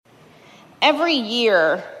Every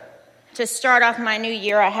year, to start off my new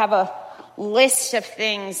year, I have a list of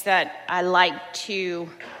things that I like to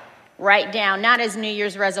write down, not as New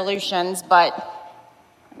Year's resolutions, but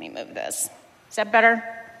let me move this. Is that better?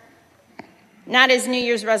 Not as New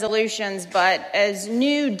Year's resolutions, but as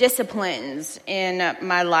new disciplines in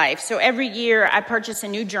my life. So every year I purchase a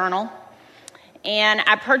new journal, and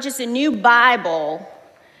I purchase a new Bible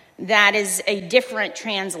that is a different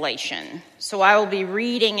translation. So I will be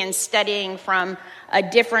reading and studying from a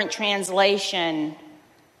different translation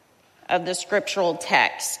of the scriptural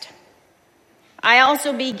text. I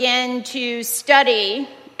also begin to study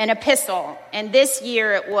an epistle, and this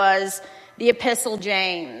year it was the Epistle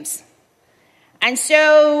James. And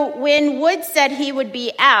so when Wood said he would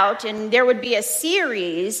be out and there would be a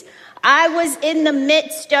series, I was in the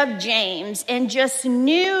midst of James and just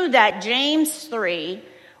knew that James 3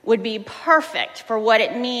 would be perfect for what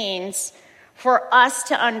it means for us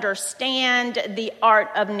to understand the art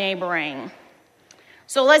of neighboring.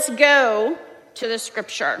 So let's go to the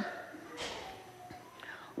scripture.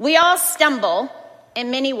 We all stumble in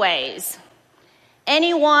many ways.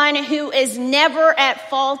 Anyone who is never at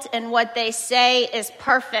fault in what they say is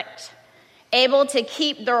perfect, able to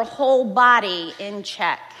keep their whole body in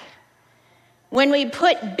check. When we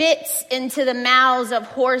put bits into the mouths of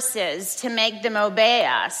horses to make them obey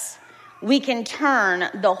us, we can turn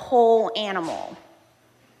the whole animal.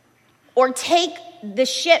 Or take the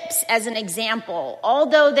ships as an example.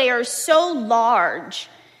 Although they are so large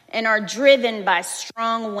and are driven by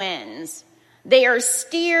strong winds, they are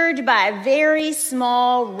steered by a very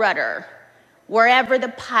small rudder wherever the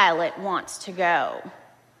pilot wants to go.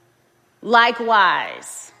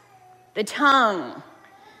 Likewise, the tongue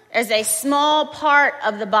is a small part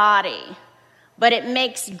of the body, but it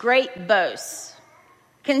makes great boasts.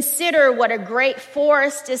 Consider what a great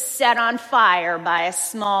forest is set on fire by a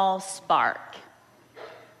small spark.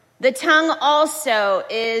 The tongue also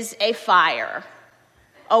is a fire,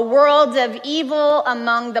 a world of evil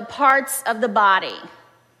among the parts of the body.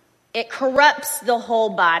 It corrupts the whole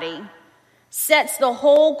body, sets the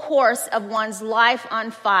whole course of one's life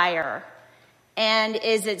on fire, and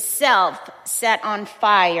is itself set on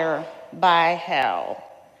fire by hell.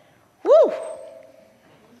 Whew!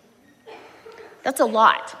 That's a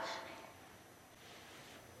lot.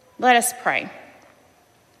 Let us pray.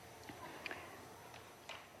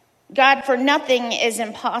 God, for nothing is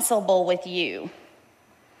impossible with you.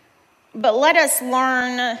 But let us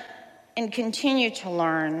learn and continue to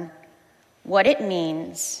learn what it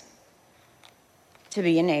means to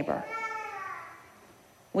be a neighbor.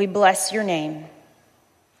 We bless your name.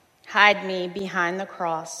 Hide me behind the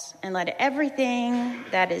cross and let everything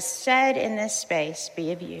that is said in this space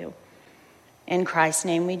be of you. In Christ's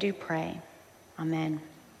name we do pray. Amen.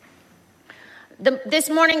 This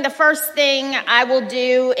morning, the first thing I will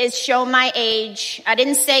do is show my age. I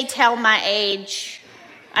didn't say tell my age.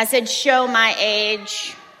 I said show my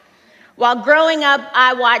age. While growing up,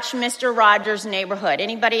 I watched Mr. Rogers' Neighborhood.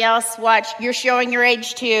 Anybody else watch? You're showing your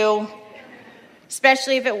age too,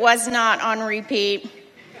 especially if it was not on repeat.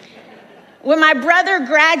 When my brother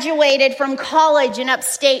graduated from college in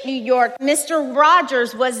upstate New York, Mr.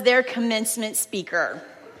 Rogers was their commencement speaker.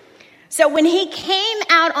 So when he came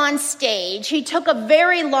out on stage, he took a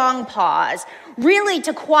very long pause, really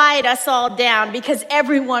to quiet us all down because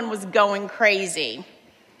everyone was going crazy.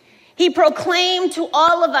 He proclaimed to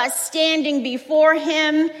all of us standing before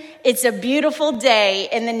him, "It's a beautiful day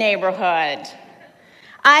in the neighborhood."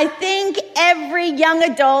 I think every young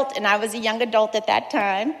adult, and I was a young adult at that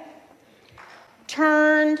time,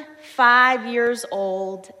 turned 5 years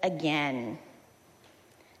old again.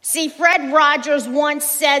 See, Fred Rogers once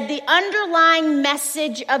said the underlying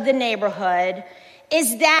message of the neighborhood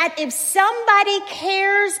is that if somebody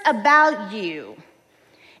cares about you,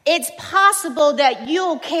 it's possible that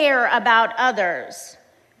you'll care about others.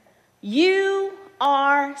 You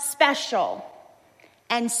are special,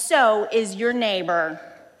 and so is your neighbor.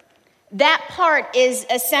 That part is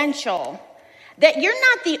essential. That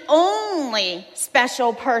you're not the only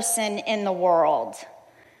special person in the world.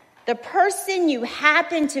 The person you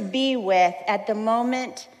happen to be with at the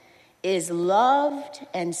moment is loved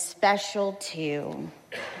and special too.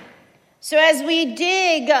 So as we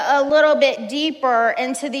dig a little bit deeper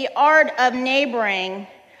into the art of neighboring,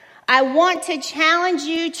 I want to challenge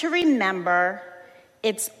you to remember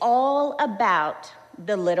it's all about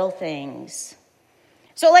the little things.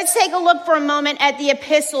 So let's take a look for a moment at the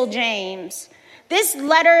Epistle James. This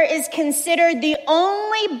letter is considered the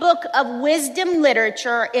only book of wisdom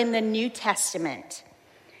literature in the New Testament.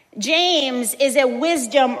 James is a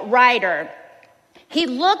wisdom writer. He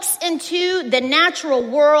looks into the natural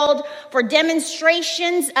world for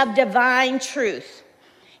demonstrations of divine truth.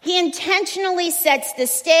 He intentionally sets the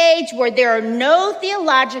stage where there are no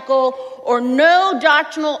theological or no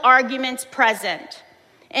doctrinal arguments present.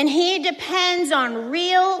 And he depends on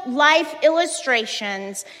real life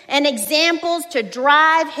illustrations and examples to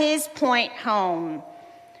drive his point home.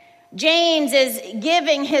 James is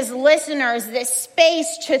giving his listeners this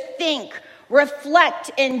space to think, reflect,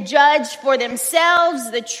 and judge for themselves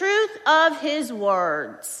the truth of his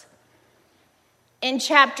words. In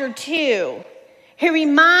chapter 2, he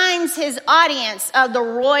reminds his audience of the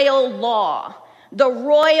royal law, the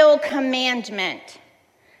royal commandment,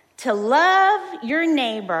 to love your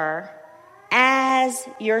neighbor as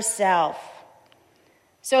yourself.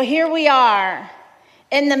 So here we are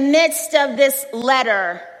in the midst of this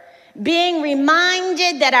letter, being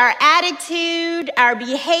reminded that our attitude, our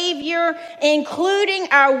behavior, including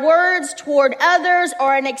our words toward others,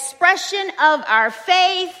 are an expression of our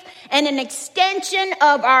faith and an extension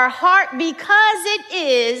of our heart, because it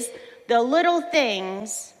is the little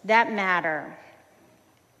things that matter.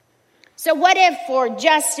 So what if for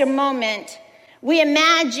just a moment we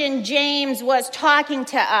imagine James was talking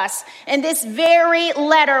to us and this very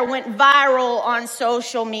letter went viral on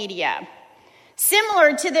social media?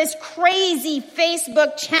 Similar to this crazy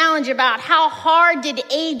Facebook challenge about how hard did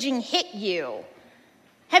aging hit you.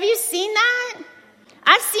 Have you seen that?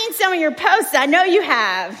 I've seen some of your posts. I know you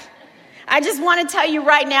have. I just want to tell you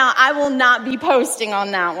right now, I will not be posting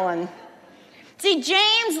on that one. See,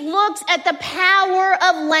 James looks at the power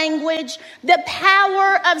of language, the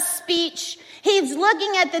power of speech. He's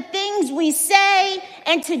looking at the things we say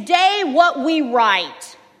and today what we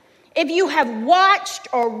write. If you have watched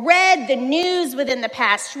or read the news within the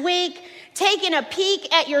past week, taken a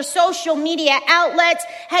peek at your social media outlets,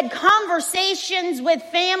 had conversations with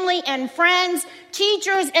family and friends,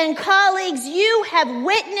 teachers and colleagues, you have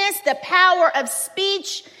witnessed the power of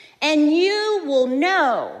speech, and you will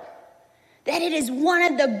know that it is one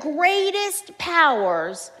of the greatest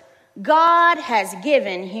powers God has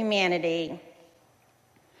given humanity.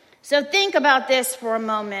 So think about this for a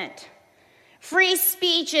moment. Free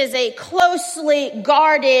speech is a closely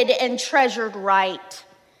guarded and treasured right.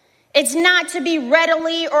 It's not to be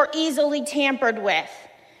readily or easily tampered with.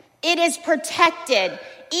 It is protected,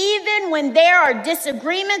 even when there are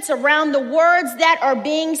disagreements around the words that are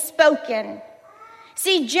being spoken.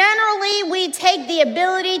 See, generally, we take the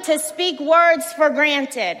ability to speak words for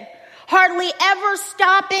granted, hardly ever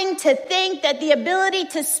stopping to think that the ability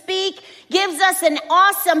to speak gives us an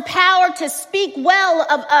awesome power to speak well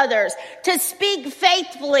of others, to speak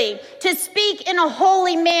faithfully, to speak in a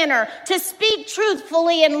holy manner, to speak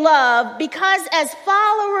truthfully in love, because as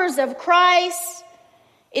followers of Christ,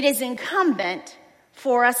 it is incumbent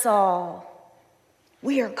for us all.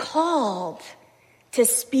 We are called to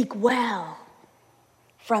speak well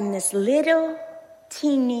from this little,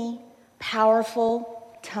 teeny,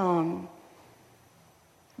 powerful tongue.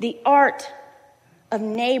 The art of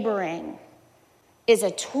neighboring is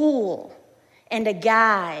a tool and a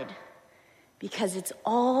guide because it's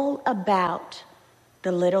all about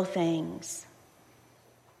the little things.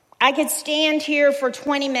 I could stand here for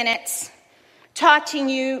 20 minutes talking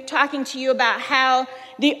to you about how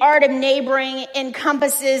the art of neighboring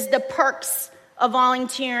encompasses the perks of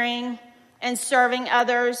volunteering and serving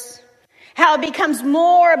others, how it becomes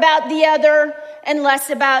more about the other and less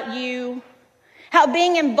about you, how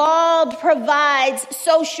being involved provides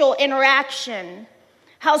social interaction,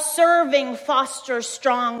 how serving fosters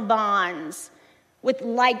strong bonds with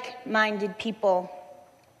like-minded people.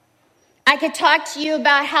 I could talk to you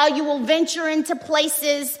about how you will venture into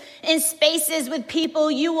places and spaces with people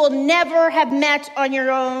you will never have met on your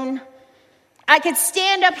own. I could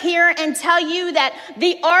stand up here and tell you that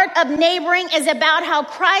the art of neighboring is about how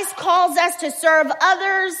Christ calls us to serve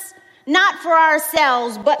others, not for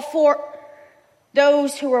ourselves, but for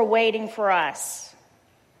those who are waiting for us.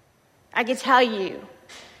 I could tell you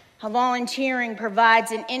how volunteering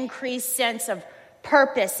provides an increased sense of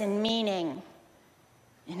purpose and meaning,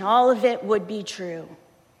 and all of it would be true.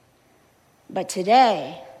 But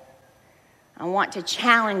today, I want to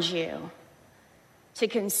challenge you to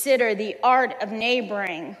consider the art of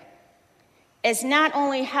neighboring as not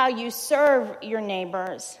only how you serve your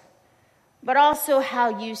neighbors, but also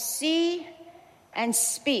how you see and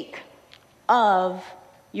speak of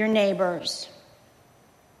your neighbors.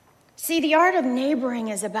 See, the art of neighboring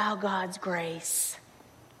is about God's grace.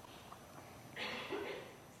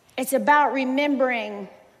 It's about remembering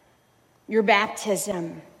your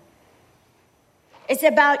baptism. It's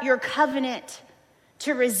about your covenant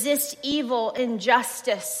to resist evil,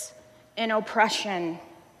 injustice, in oppression.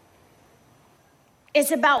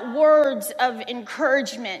 It's about words of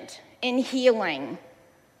encouragement and healing,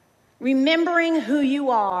 remembering who you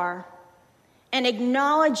are and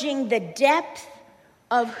acknowledging the depth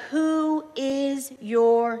of who is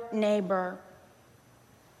your neighbor.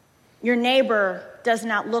 Your neighbor does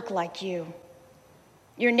not look like you.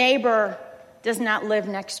 Your neighbor does not live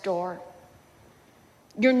next door.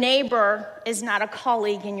 Your neighbor is not a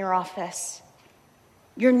colleague in your office.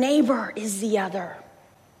 Your neighbor is the other.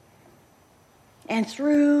 And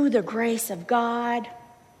through the grace of God,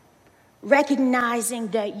 recognizing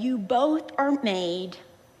that you both are made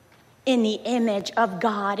in the image of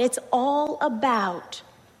God, it's all about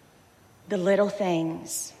the little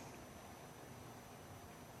things.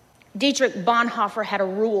 Dietrich Bonhoeffer had a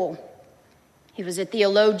rule. He was a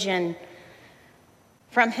theologian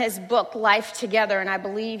from his book, Life Together, and I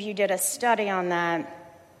believe you did a study on that.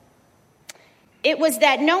 It was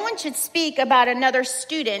that no one should speak about another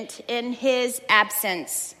student in his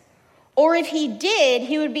absence. Or if he did,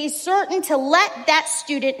 he would be certain to let that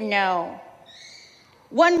student know.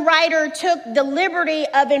 One writer took the liberty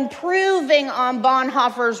of improving on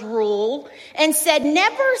Bonhoeffer's rule and said,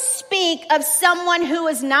 never speak of someone who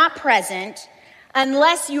is not present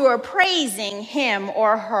unless you are praising him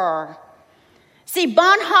or her. See,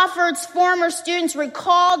 Bonhoeffer's former students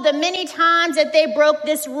recalled the many times that they broke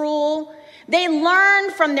this rule. They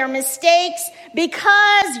learned from their mistakes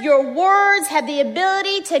because your words have the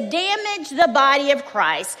ability to damage the body of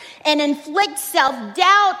Christ and inflict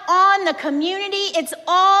self-doubt on the community. It's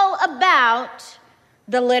all about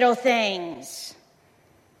the little things.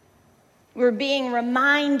 We're being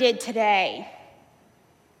reminded today.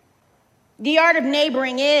 The art of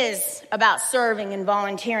neighboring is about serving and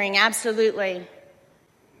volunteering, absolutely.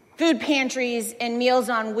 Food pantries and Meals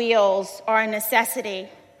on Wheels are a necessity.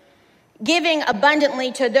 Giving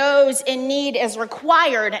abundantly to those in need is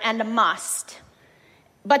required and a must.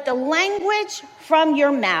 But the language from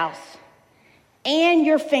your mouth and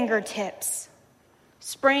your fingertips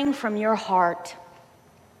spring from your heart.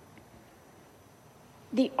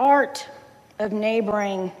 The art of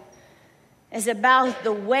neighboring is about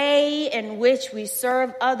the way in which we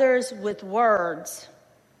serve others with words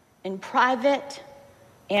in private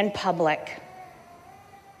and public.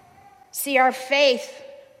 See, our faith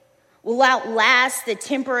will outlast the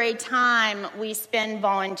temporary time we spend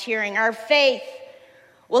volunteering. Our faith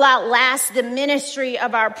will outlast the ministry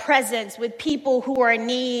of our presence with people who are in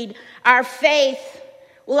need. Our faith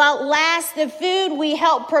will outlast the food we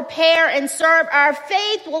help prepare and serve. Our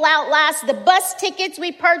faith will outlast the bus tickets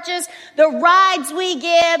we purchase, the rides we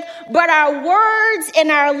give. But our words and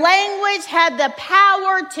our language have the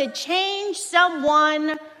power to change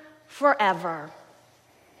someone forever.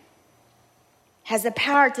 Has the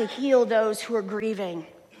power to heal those who are grieving,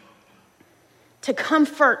 to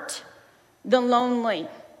comfort the lonely,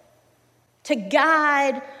 to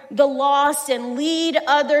guide the lost and lead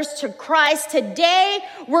others to Christ. Today,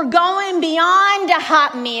 we're going beyond a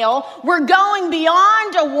hot meal. We're going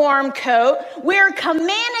beyond a warm coat. We're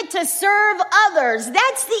commanded to serve others.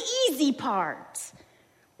 That's the easy part.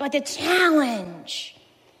 But the challenge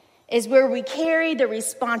is where we carry the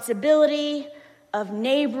responsibility of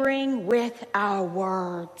neighboring with our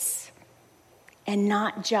words and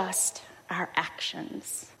not just our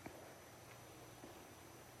actions.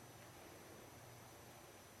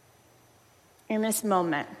 In this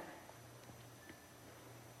moment,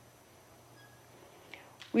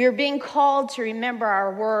 we are being called to remember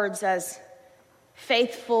our words as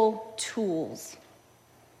faithful tools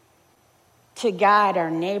to guide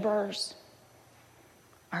our neighbors,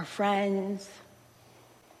 our friends,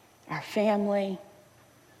 our family,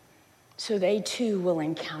 so they too will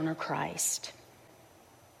encounter Christ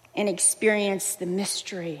and experience the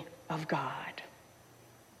mystery of God.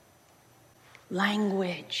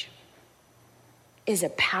 Language is a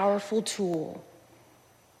powerful tool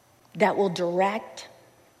that will direct,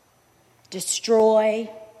 destroy,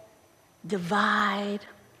 divide,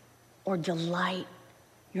 or delight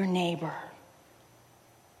your neighbor.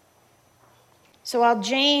 So while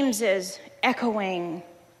James is echoing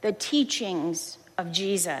the teachings of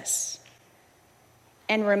Jesus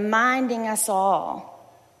and reminding us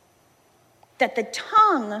all that the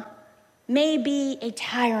tongue may be a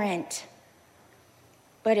tyrant,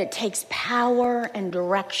 but it takes power and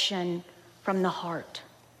direction from the heart.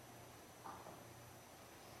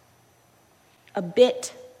 A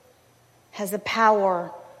bit has the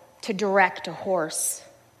power to direct a horse.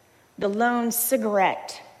 The lone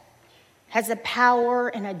cigarette has the power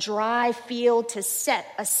in a dry field to set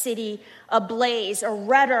a city ablaze. A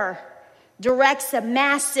rudder directs a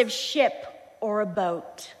massive ship or a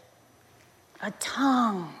boat. a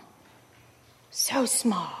tongue so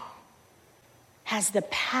small has the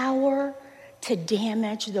power to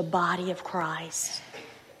damage the body of Christ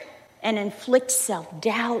and inflict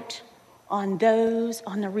self-doubt on those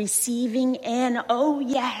on the receiving end. Oh,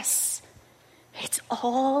 yes, it's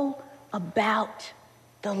all about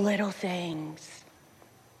the little things.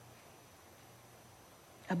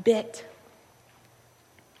 A bit,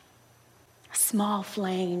 a small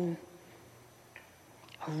flame,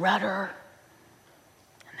 a rudder,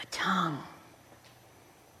 and the tongue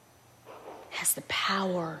has the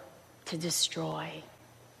power to destroy.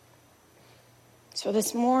 So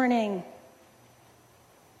this morning,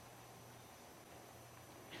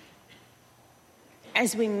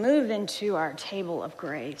 as we move into our table of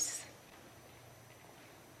grace,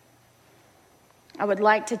 I would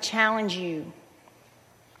like to challenge you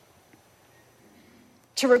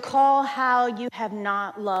to recall how you have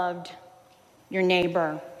not loved your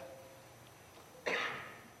neighbor,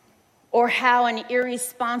 or how an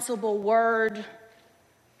irresponsible word,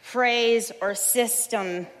 phrase, or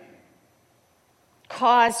system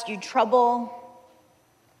caused you trouble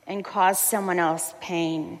and caused someone else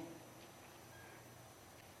pain.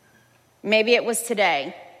 Maybe it was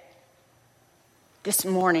today, this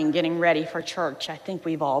morning, getting ready for church. I think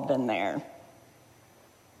we've all been there.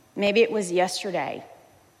 Maybe it was yesterday.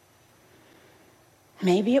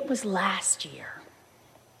 Maybe it was last year.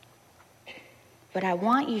 But I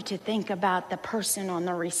want you to think about the person on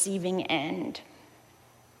the receiving end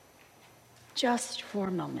just for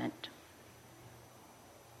a moment.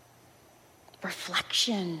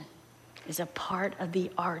 Reflection is a part of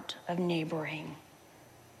the art of neighboring.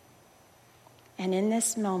 And in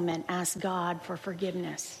this moment, ask God for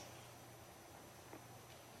forgiveness.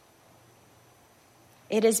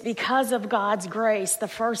 It is because of God's grace. The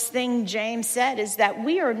first thing James said is that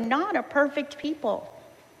we are not a perfect people.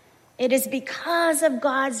 It is because of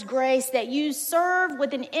God's grace that you serve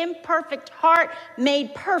with an imperfect heart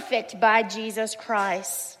made perfect by Jesus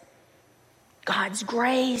Christ. God's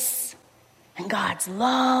grace and God's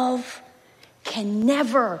love can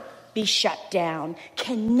never be shut down,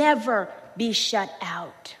 can never be shut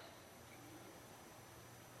out.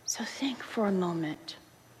 So think for a moment.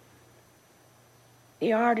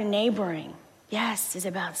 The art of neighboring, yes, is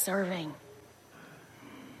about serving.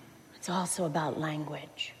 It's also about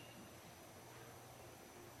language.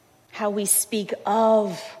 How we speak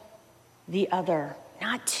of the other,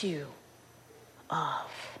 not to,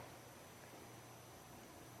 of.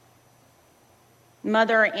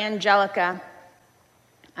 Mother Angelica,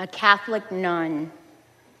 a Catholic nun,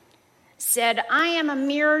 said, "I am a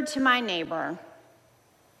mirror to my neighbor.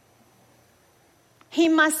 He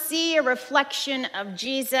must see a reflection of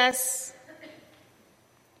Jesus.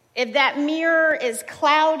 If that mirror is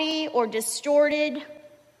cloudy or distorted,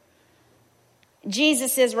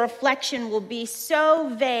 Jesus' reflection will be so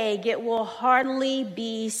vague it will hardly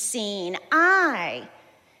be seen. I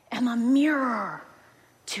am a mirror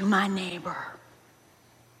to my neighbor."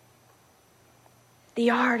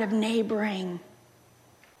 The art of neighboring.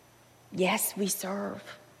 Yes, we serve.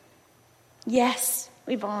 Yes,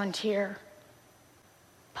 we volunteer.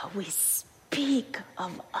 But we speak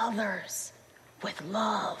of others with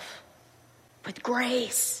love, with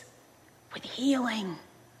grace, with healing,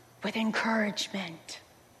 with encouragement.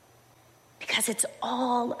 Because it's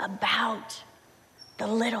all about the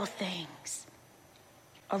little things.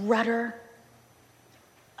 A rudder,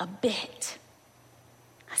 a bit,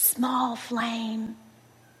 a small flame,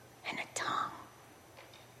 and a tongue.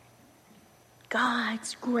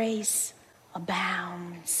 God's grace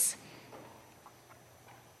abounds.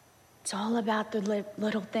 It's all about the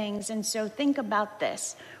little things. And so think about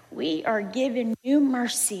this. We are given new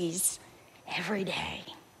mercies every day.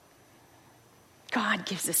 God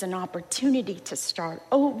gives us an opportunity to start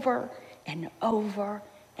over and over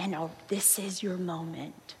and over. This is your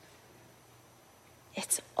moment.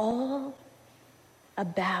 It's all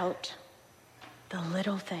about the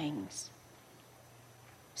little things.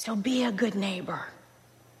 So be a good neighbor.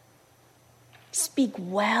 Speak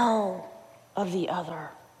well of the other,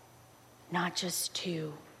 not just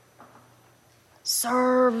to.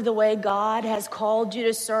 Serve the way God has called you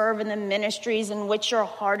to serve in the ministries in which your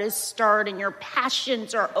heart is stirred and your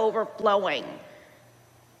passions are overflowing.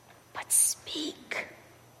 But speak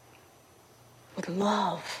with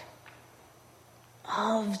love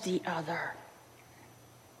of the other.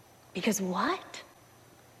 Because what?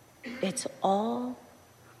 It's all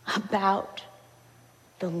about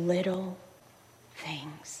the little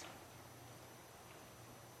things.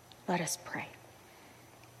 Let us pray.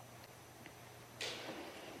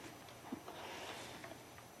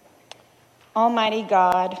 Almighty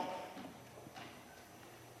God,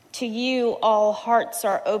 To you, all hearts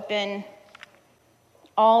are open,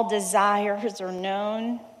 all desires are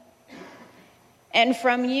known. And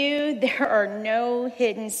from you, there are no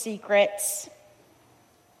hidden secrets.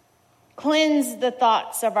 Cleanse the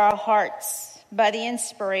thoughts of our hearts by the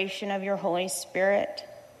inspiration of your Holy Spirit,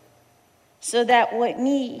 so that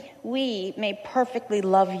we may perfectly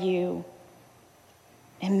love you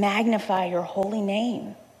and magnify your holy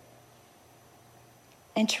name.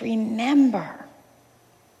 And to remember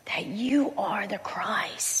that you are the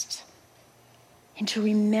Christ, and to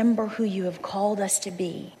remember who you have called us to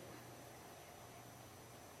be.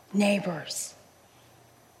 Neighbors,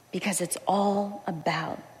 because it's all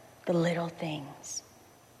about the little things.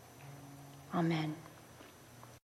 Amen.